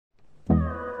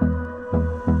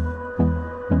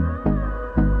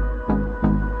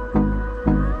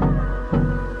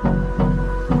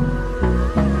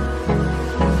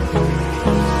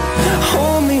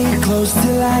close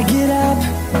till I get up.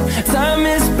 Time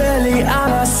is barely on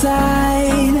our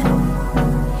side.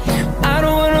 I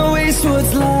don't wanna waste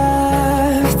what's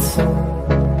left.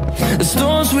 The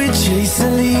storms we chase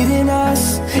are leading us,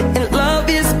 and love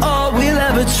is all we'll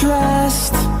ever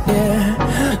trust. Yeah,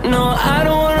 no, I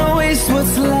don't wanna waste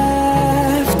what's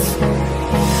left.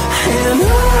 And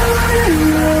on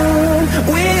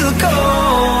we'll go,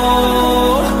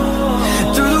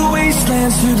 through the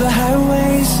wastelands, through the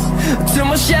highways, till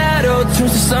my shadow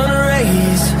turns to sun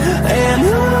rays. And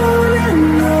on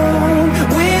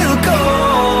we'll go,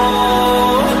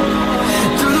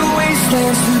 through the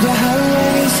wastelands, through the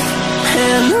highways,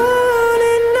 and on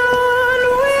we'll go.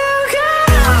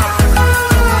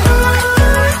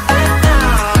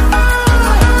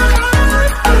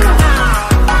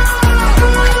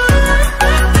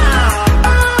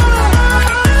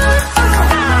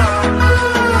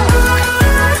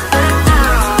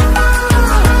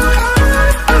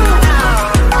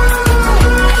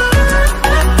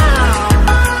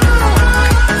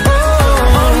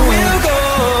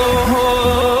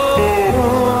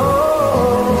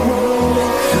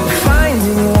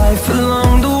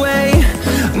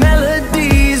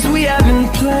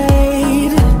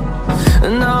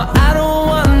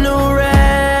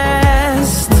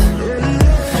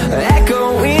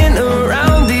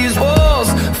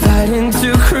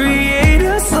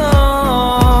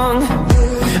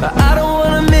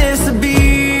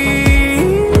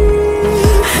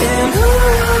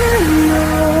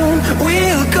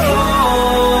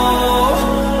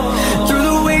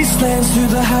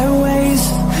 Through the highways,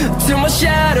 till my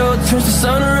shadow turns to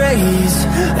sun rays.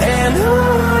 And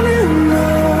on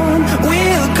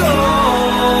we'll go,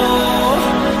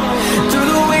 through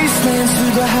the wastelands,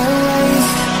 through the highways,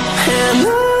 and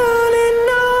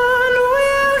on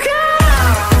we'll go.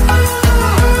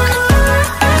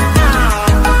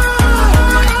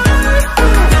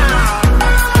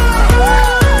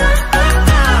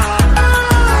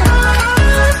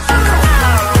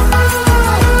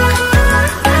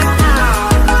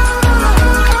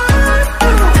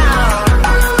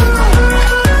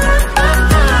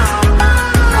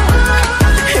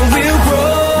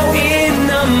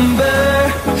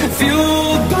 Few